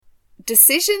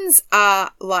decisions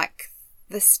are like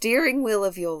the steering wheel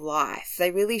of your life. They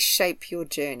really shape your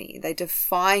journey. They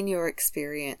define your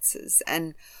experiences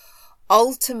and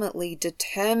ultimately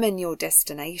determine your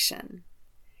destination.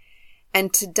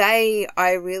 And today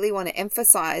I really want to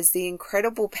emphasize the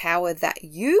incredible power that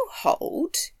you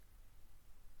hold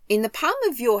in the palm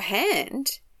of your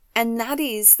hand, and that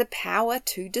is the power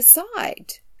to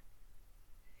decide.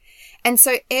 And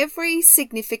so every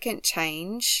significant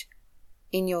change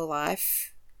in your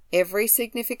life, every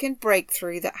significant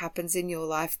breakthrough that happens in your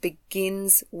life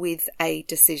begins with a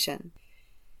decision.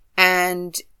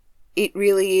 And it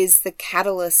really is the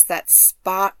catalyst that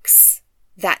sparks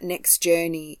that next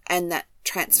journey and that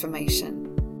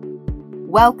transformation.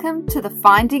 Welcome to the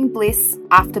Finding Bliss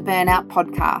After Burnout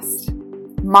podcast.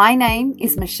 My name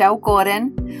is Michelle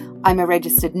Gordon. I'm a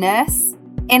registered nurse,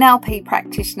 NLP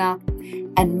practitioner,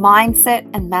 and mindset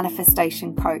and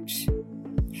manifestation coach.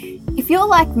 If you're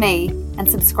like me and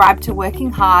subscribe to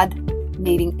working hard,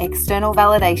 needing external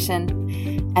validation,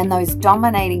 and those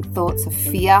dominating thoughts of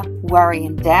fear, worry,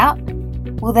 and doubt,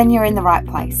 well, then you're in the right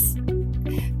place.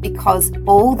 Because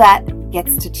all that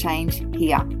gets to change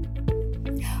here.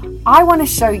 I want to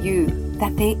show you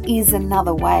that there is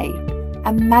another way,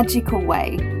 a magical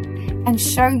way, and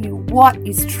show you what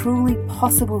is truly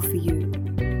possible for you.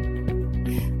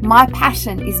 My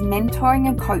passion is mentoring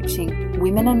and coaching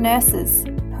women and nurses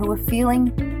who are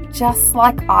feeling just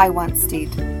like I once did,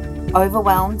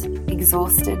 overwhelmed,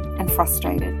 exhausted, and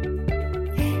frustrated.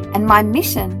 And my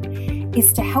mission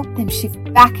is to help them shift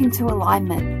back into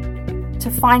alignment, to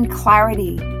find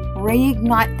clarity,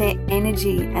 reignite their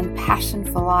energy and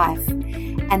passion for life,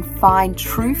 and find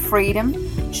true freedom,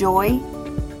 joy,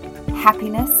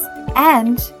 happiness,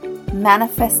 and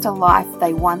manifest a life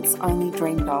they once only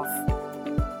dreamed of.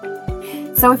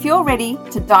 So if you're ready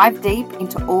to dive deep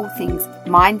into all things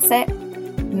mindset,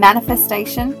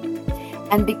 manifestation,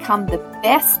 and become the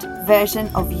best version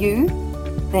of you,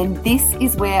 then this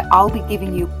is where I'll be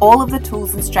giving you all of the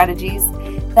tools and strategies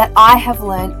that I have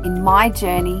learned in my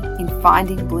journey in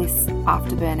finding bliss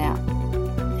after burnout.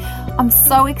 I'm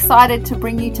so excited to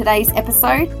bring you today's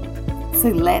episode, so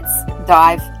let's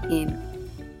dive in.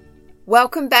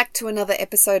 Welcome back to another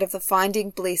episode of the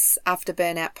Finding Bliss After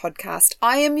Burnout podcast.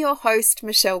 I am your host,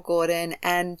 Michelle Gordon,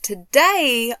 and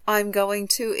today I'm going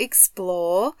to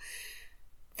explore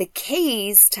the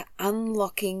keys to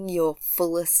unlocking your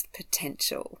fullest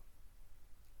potential.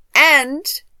 And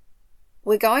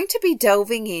we're going to be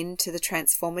delving into the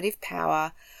transformative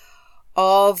power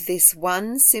of this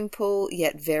one simple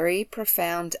yet very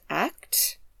profound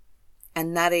act,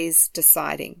 and that is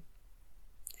deciding.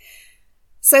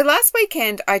 So last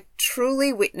weekend, I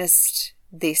truly witnessed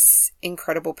this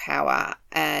incredible power,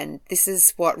 and this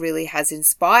is what really has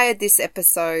inspired this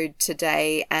episode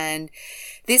today. And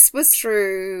this was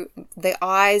through the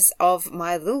eyes of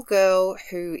my little girl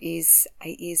who is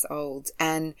 8 years old,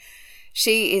 and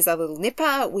she is a little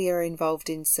nipper. We are involved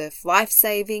in surf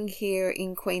lifesaving here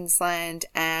in Queensland,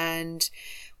 and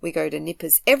we go to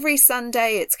nippers every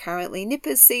Sunday. It's currently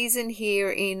nippers season here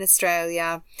in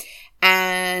Australia.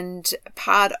 And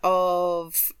part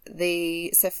of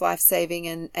the surf lifesaving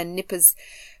and nippers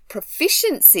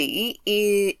proficiency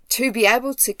is to be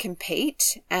able to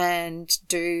compete and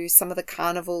do some of the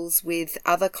carnivals with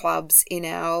other clubs in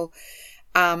our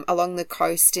along the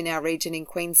coast in our region in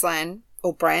Queensland,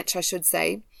 or branch I should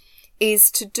say, is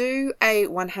to do a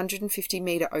 150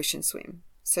 metre ocean swim.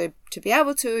 So to be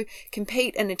able to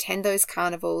compete and attend those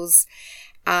carnivals,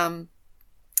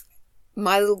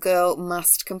 my little girl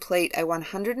must complete a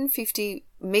 150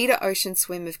 metre ocean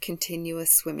swim of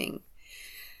continuous swimming.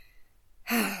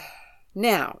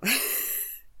 Now,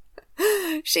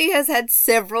 she has had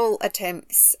several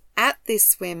attempts at this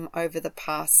swim over the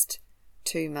past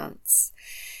 2 months.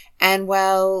 And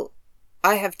while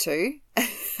I have too,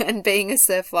 and being a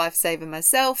surf lifesaver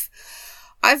myself,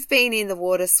 I've been in the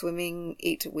water swimming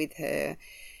it with her.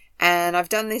 And I've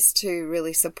done this to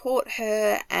really support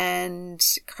her and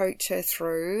coach her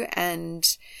through and,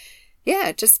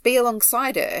 just be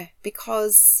alongside her,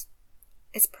 because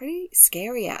it's pretty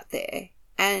scary out there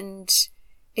and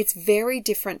it's very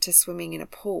different to swimming in a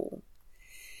pool.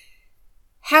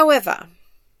 However,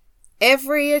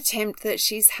 every attempt that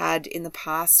she's had in the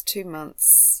past 2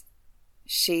 months,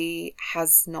 she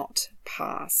has not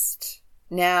passed.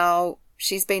 Now,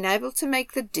 she's been able to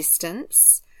make the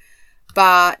distance,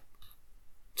 but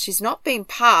she's not been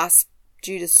passed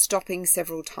due to stopping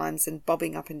several times and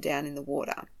bobbing up and down in the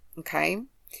water, okay?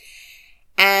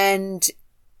 And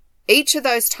each of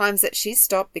those times that she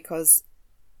stopped, because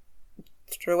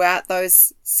throughout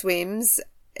those swims,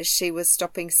 she was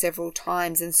stopping several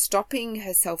times and stopping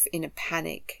herself in a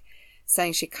panic,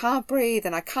 saying she can't breathe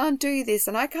and I can't do this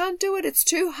and I can't do it. It's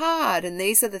too hard. And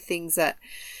these are the things that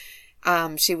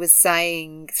she was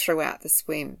saying throughout the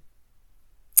swim.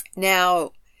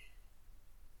 Now,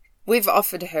 we've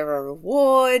offered her a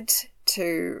reward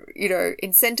to,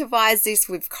 incentivize this.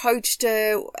 We've coached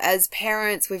her as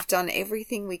parents. We've done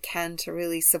everything we can to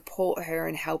really support her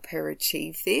and help her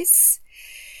achieve this.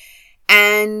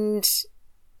 And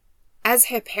as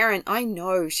her parent, I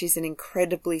know she's an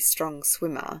incredibly strong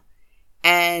swimmer,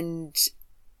 and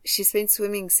she's been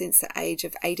swimming since the age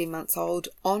of 18 months old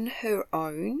on her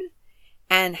own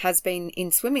and has been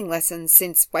in swimming lessons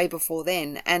since way before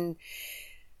then. And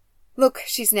look,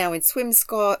 she's now in swim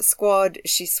squad.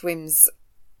 She swims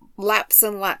laps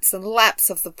and laps and laps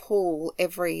of the pool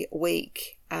every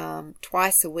week,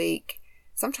 twice a week,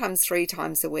 sometimes 3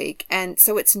 times a week. And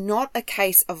so it's not a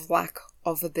case of lack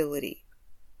of ability.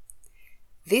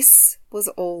 This was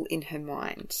all in her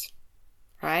mind,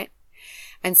 right?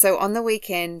 And so on the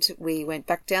weekend, we went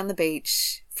back down the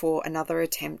beach for another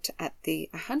attempt at the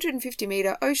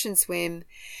 150-meter ocean swim.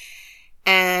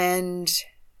 And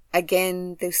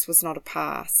again, this was not a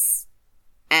pass.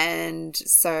 And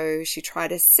so she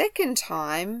tried a second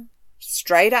time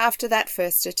straight after that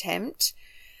first attempt.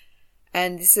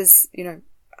 And this is,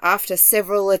 after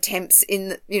several attempts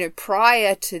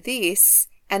prior to this.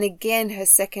 And again, her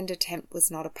second attempt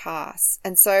was not a pass.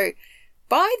 And so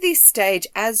by this stage,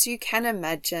 as you can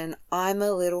imagine, I'm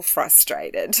a little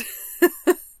frustrated.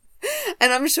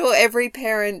 And I'm sure every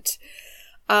parent,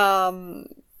 can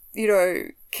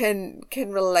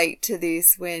relate to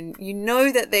this, when you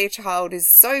know that their child is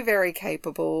so very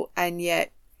capable and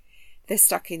yet they're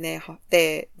stuck in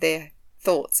their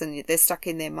thoughts, and they're stuck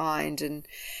in their mind,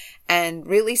 and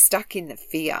really stuck in the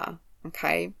fear.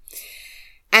 Okay.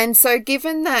 And so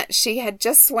given that she had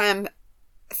just swam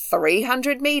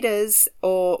 300 meters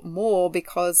or more,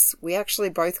 because we actually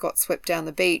both got swept down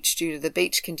the beach due to the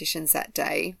beach conditions that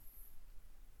day,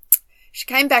 she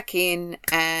came back in,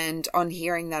 and on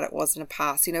hearing that it wasn't a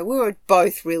pass, we were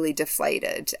both really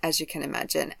deflated, as you can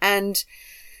imagine. And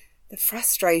the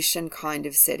frustration kind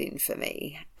of set in for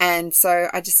me. And so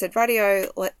I just said, radio,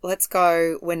 let's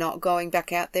go. We're not going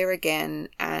back out there again.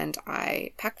 And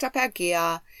I packed up our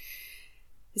gear,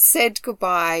 said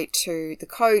goodbye to the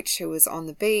coach who was on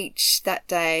the beach that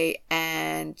day,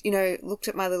 and, looked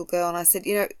at my little girl and I said,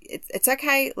 it's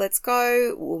okay. Let's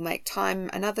go. We'll make time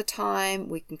another time.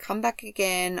 We can come back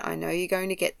again. I know you're going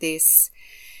to get this.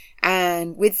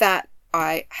 And with that,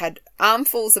 I had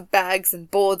armfuls of bags and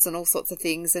boards and all sorts of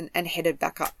things, and headed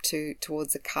back up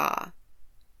towards the car.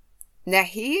 Now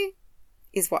here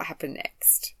is what happened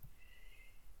next.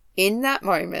 In that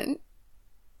moment,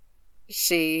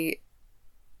 she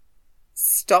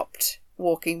stopped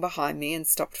walking behind me and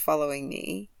stopped following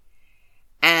me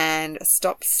and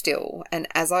stopped still. And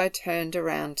as I turned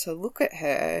around to look at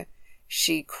her,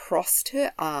 she crossed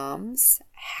her arms,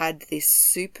 had this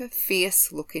super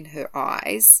fierce look in her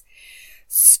eyes,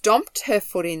 stomped her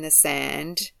foot in the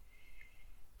sand,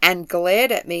 and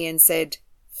glared at me and said,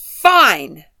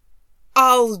 "Fine,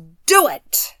 I'll do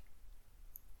it."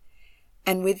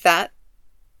 And with that,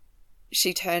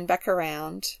 she turned back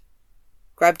around,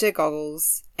 grabbed her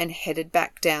goggles, and headed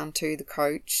back down to the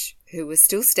coach, who was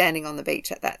still standing on the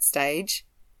beach at that stage,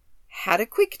 had a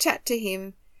quick chat to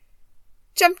him,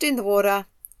 jumped in the water,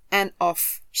 and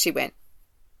off she went.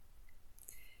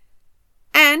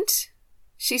 And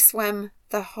she swam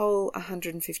the whole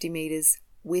 150 meters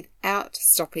without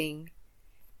stopping,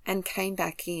 and came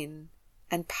back in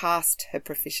and passed her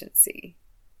proficiency.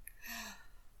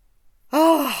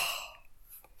 Oh!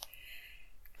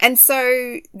 And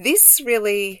so this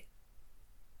really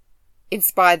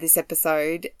inspired this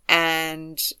episode,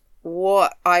 and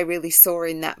what I really saw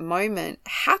in that moment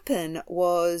happen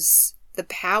was the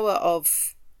power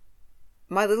of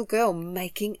my little girl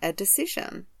making a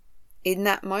decision in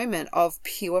that moment of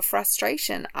pure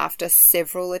frustration. After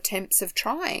several attempts of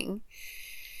trying,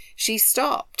 she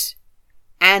stopped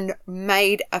and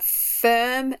made a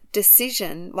firm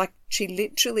decision. Like, she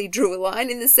literally drew a line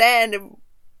in the sand and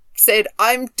said,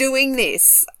 "I'm doing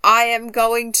this. I am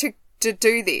going to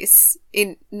do this,"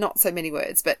 in not so many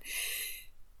words, but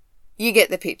you get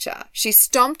the picture. She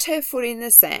stomped her foot in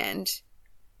the sand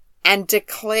and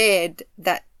declared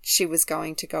that she was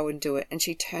going to go and do it. And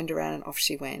she turned around and off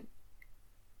she went.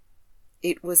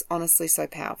 It was honestly so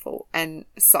powerful and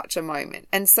such a moment.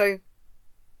 And so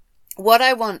what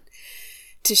I want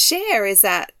to share is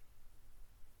that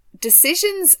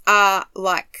decisions are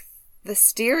like the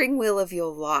steering wheel of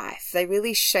your life. They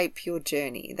really shape your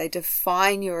journey. They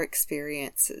define your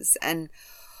experiences. And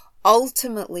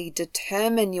ultimately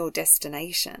determine your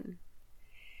destination.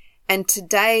 And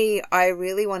today I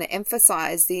really want to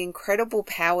emphasize the incredible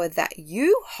power that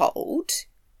you hold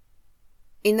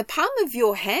in the palm of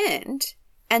your hand,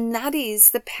 and that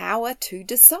is the power to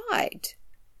decide.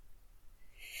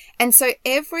 And so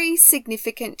every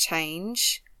significant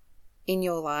change in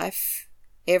your life,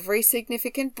 every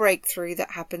significant breakthrough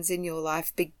that happens in your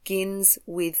life begins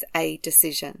with a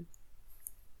decision.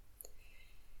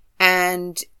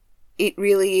 And it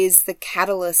really is the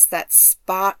catalyst that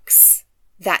sparks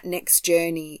that next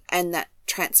journey and that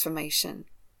transformation.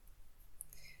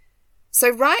 So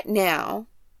right now,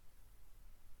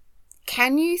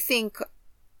 can you think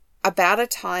about a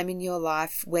time in your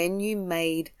life when you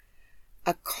made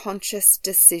a conscious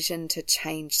decision to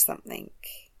change something?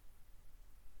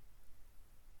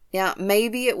 Now,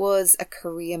 maybe it was a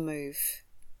career move.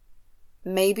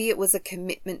 Maybe it was a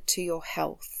commitment to your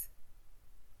health.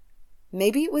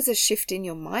 Maybe it was a shift in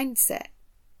your mindset.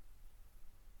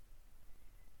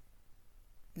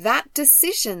 That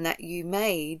decision that you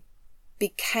made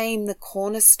became the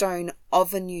cornerstone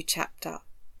of a new chapter.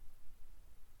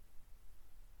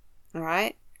 All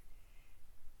right?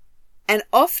 And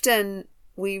often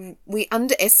we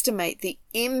underestimate the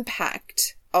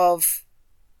impact of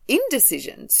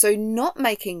indecision, so not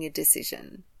making a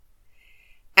decision.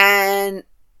 And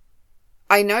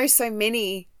I know so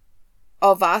many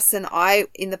of us, and I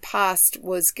in the past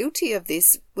was guilty of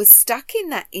this, was stuck in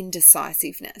that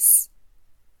indecisiveness,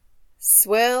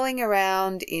 swirling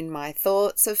around in my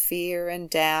thoughts of fear and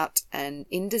doubt and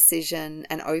indecision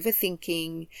and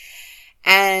overthinking,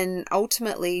 and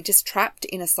ultimately just trapped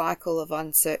in a cycle of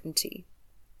uncertainty.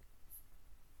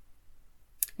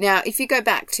 Now, if you go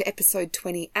back to episode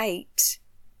 28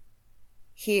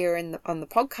 here on the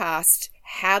podcast,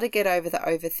 how to get over the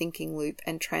overthinking loop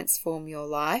and transform your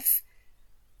life,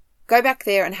 go back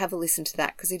there and have a listen to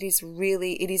that, because it is a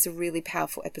really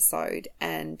powerful episode.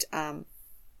 And I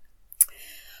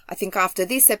think after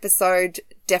this episode,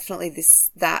 definitely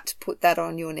put that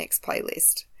on your next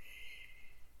playlist.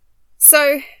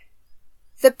 So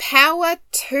the power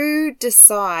to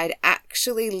decide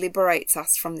actually liberates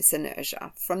us from this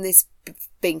inertia, from this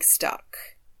being stuck,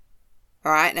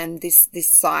 all right, and this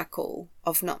cycle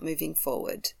of not moving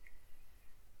forward.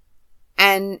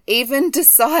 And even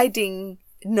deciding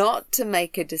not to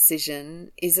make a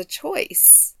decision is a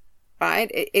choice, right?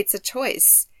 It's a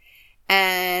choice.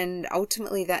 And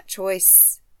ultimately that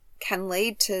choice can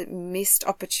lead to missed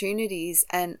opportunities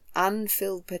and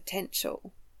unfilled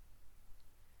potential.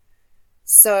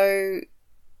 So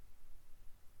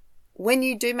when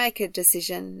you do make a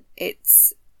decision,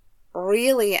 it's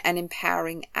really an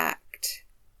empowering act.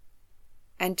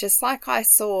 And just like I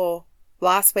saw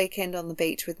last weekend on the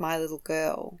beach with my little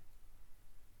girl,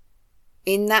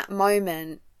 in that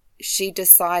moment, she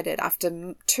decided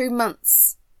after 2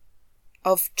 months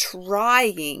of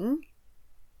trying,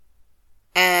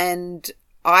 and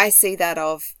I see that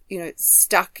of,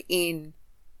 stuck in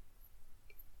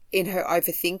her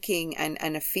overthinking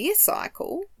and a fear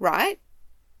cycle, right?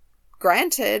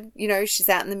 Granted, she's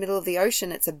out in the middle of the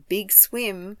ocean. It's a big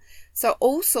swim. So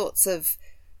all sorts of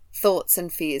thoughts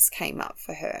and fears came up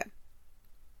for her.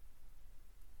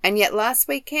 And yet last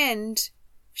weekend,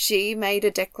 she made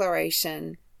a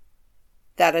declaration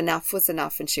that enough was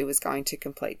enough and she was going to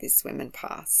complete this swim and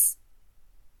pass.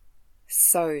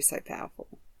 So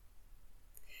powerful.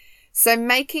 So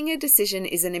making a decision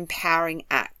is an empowering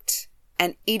act.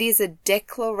 And it is a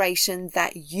declaration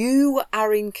that you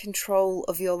are in control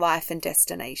of your life and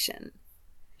destination.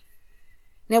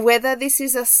 Now, whether this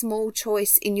is a small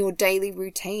choice in your daily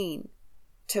routine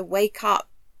to wake up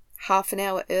half an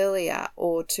hour earlier,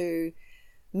 or to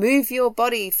move your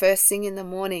body first thing in the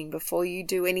morning before you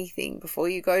do anything, before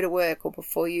you go to work or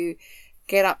before you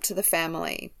get up to the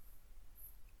family,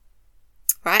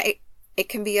 right? It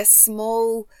can be a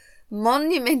small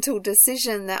monumental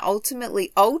decision that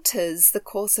ultimately alters the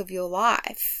course of your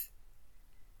life.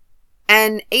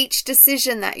 And each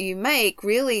decision that you make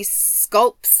really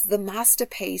sculpts the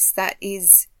masterpiece that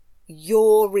is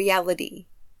your reality,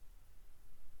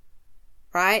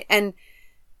 right? And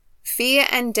fear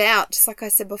and doubt, just like I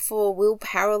said before, will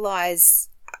paralyze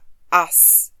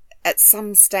us at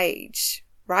some stage,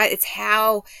 right? It's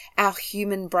how our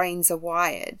human brains are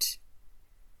wired.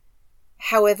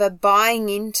 However, buying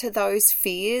into those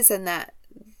fears and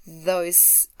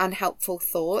those unhelpful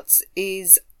thoughts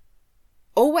is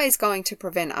always going to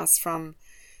prevent us from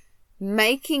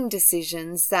making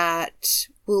decisions that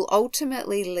will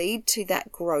ultimately lead to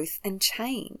that growth and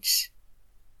change.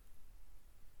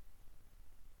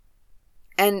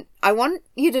 And I want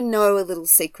you to know a little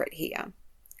secret here.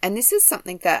 And this is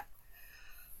something that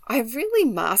I've really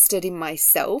mastered in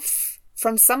myself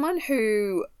from someone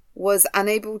who was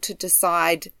unable to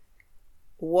decide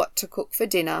what to cook for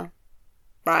dinner,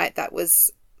 right? That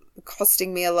was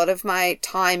costing me a lot of my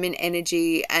time and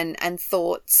energy and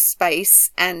thought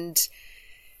space. And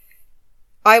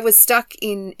I was stuck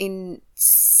in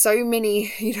so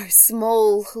many,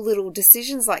 small little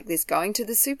decisions like this. Going to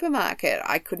the supermarket,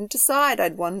 I couldn't decide.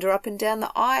 I'd wander up and down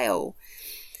the aisle.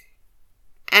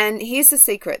 And here's the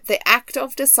secret. The act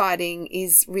of deciding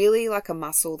is really like a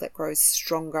muscle that grows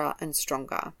stronger and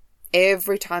stronger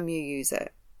every time you use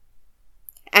it.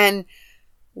 And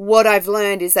what I've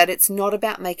learned is that it's not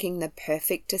about making the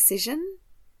perfect decision.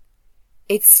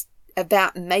 It's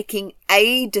about making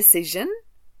a decision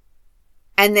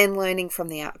and then learning from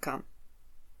the outcome.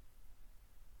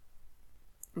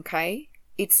 Okay?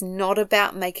 It's not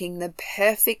about making the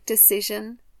perfect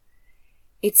decision.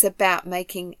 It's about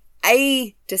making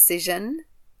a decision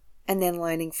and then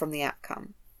learning from the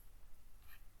outcome.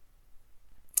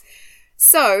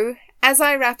 So, as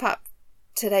I wrap up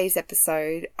today's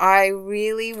episode, I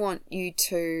really want you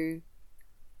to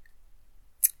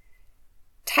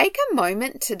take a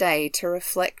moment today to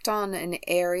reflect on an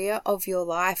area of your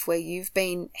life where you've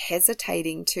been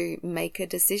hesitating to make a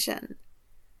decision.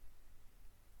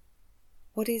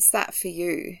 What is that for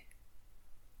you?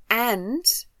 And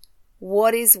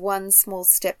what is one small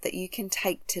step that you can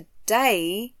take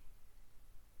today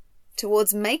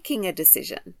towards making a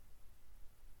decision?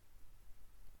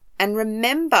 And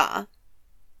remember,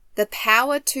 the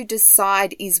power to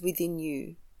decide is within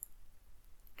you.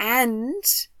 And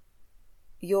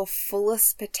your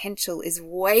fullest potential is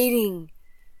waiting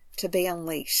to be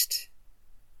unleashed.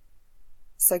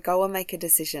 So go and make a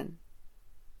decision.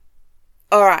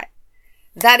 All right.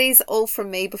 That is all from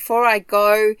me. Before I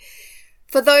go,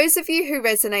 for those of you who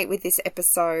resonate with this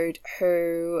episode,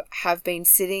 who have been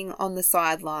sitting on the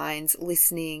sidelines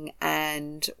listening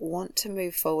and want to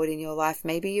move forward in your life,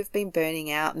 maybe you've been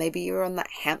burning out, maybe you're on that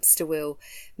hamster wheel,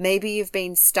 maybe you've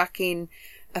been stuck in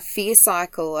a fear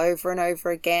cycle over and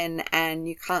over again and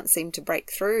you can't seem to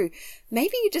break through.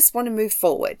 Maybe you just want to move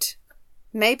forward.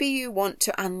 Maybe you want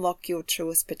to unlock your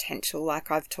truest potential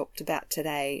like I've talked about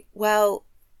today. Well,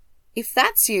 if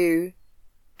that's you,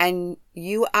 and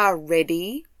you are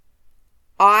ready,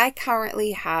 I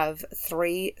currently have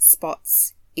 3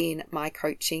 spots in my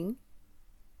coaching,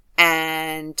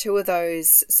 and 2 of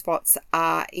those spots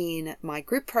are in my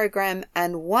group program,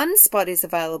 and 1 spot is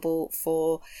available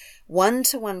for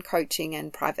one-to-one coaching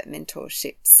and private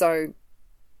mentorship. So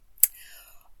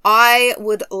I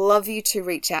would love you to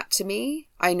reach out to me.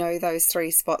 I know those 3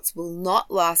 spots will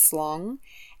not last long.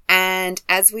 And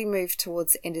as we move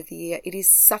towards the end of the year, it is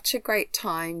such a great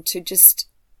time to just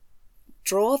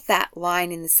draw that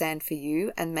line in the sand for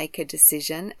you and make a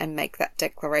decision and make that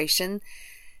declaration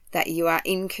that you are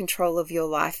in control of your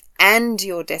life and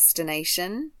your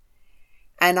destination.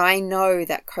 And I know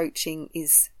that coaching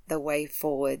is the way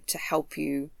forward to help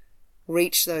you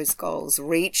reach those goals,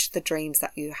 reach the dreams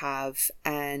that you have,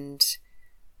 and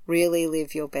really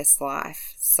live your best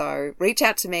life. So reach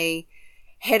out to me.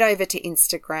 Head over to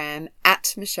Instagram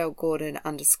at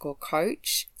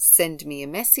MichelleGordon_coach. Send me a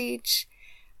message.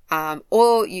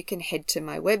 Or you can head to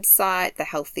my website,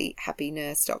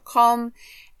 thehealthyhappynurse.com,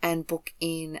 and book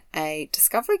in a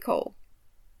discovery call.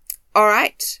 All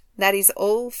right. That is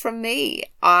all from me.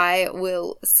 I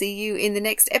will see you in the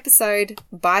next episode.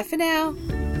 Bye for now.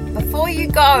 Before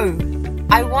you go,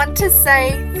 I want to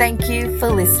say thank you for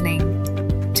listening.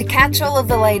 To catch all of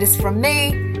the latest from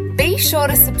me, be sure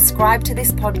to subscribe to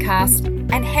this podcast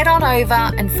and head on over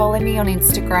and follow me on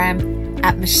Instagram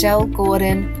at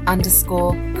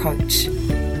MichelleGordon_coach.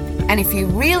 And if you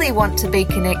really want to be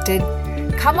connected,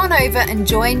 come on over and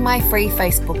join my free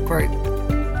Facebook group,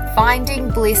 Finding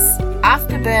Bliss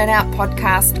After Burnout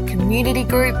Podcast Community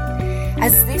Group,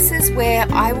 as this is where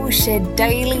I will share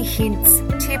daily hints,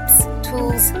 tips,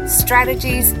 tools,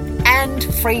 strategies, and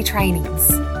free trainings.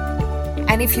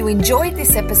 And if you enjoyed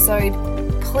this episode,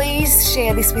 please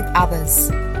share this with others.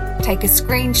 Take a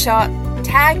screenshot,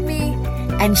 tag me,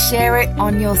 and share it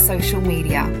on your social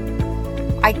media.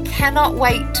 I cannot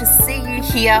wait to see you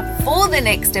here for the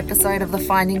next episode of the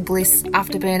Finding Bliss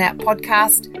After Burnout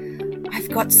podcast. I've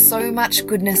got so much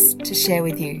goodness to share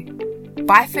with you.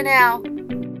 Bye for now.